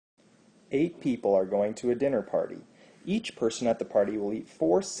8 people are going to a dinner party. Each person at the party will eat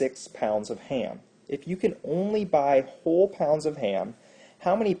 4 pounds of ham. If you can only buy whole pounds of ham,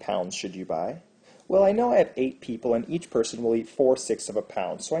 how many pounds should you buy? Well, I know I have 8 people and each person will eat 4/6 of a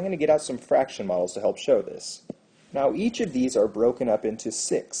pound, so I'm going to get out some fraction models to help show this. Now each of these are broken up into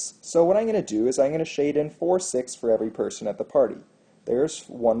 6, so what I'm going to do is I'm going to shade in 4/6 for every person at the party. There's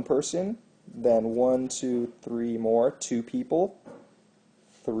one person, then 1, 2, 3 more, 2 people,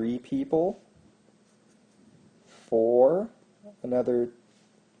 3 people, 4,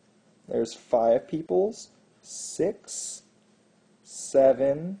 there's 5 peoples, 6,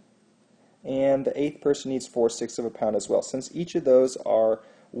 7, and the 8th person needs 4/6 of a pound as well. Since each of those are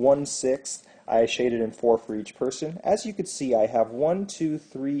 1/6, I shaded in 4 for each person. As you can see, I have 1, 2,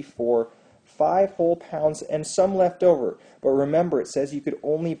 3, 4, 5 whole pounds and some left over. But remember, it says you could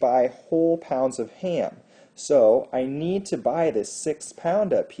only buy whole pounds of ham. So I need to buy this 6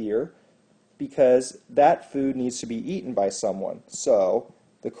 pound up here because that food needs to be eaten by someone. So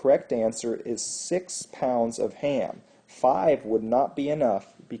the correct answer is 6 pounds of ham. 5 would not be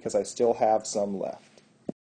enough because I still have some left.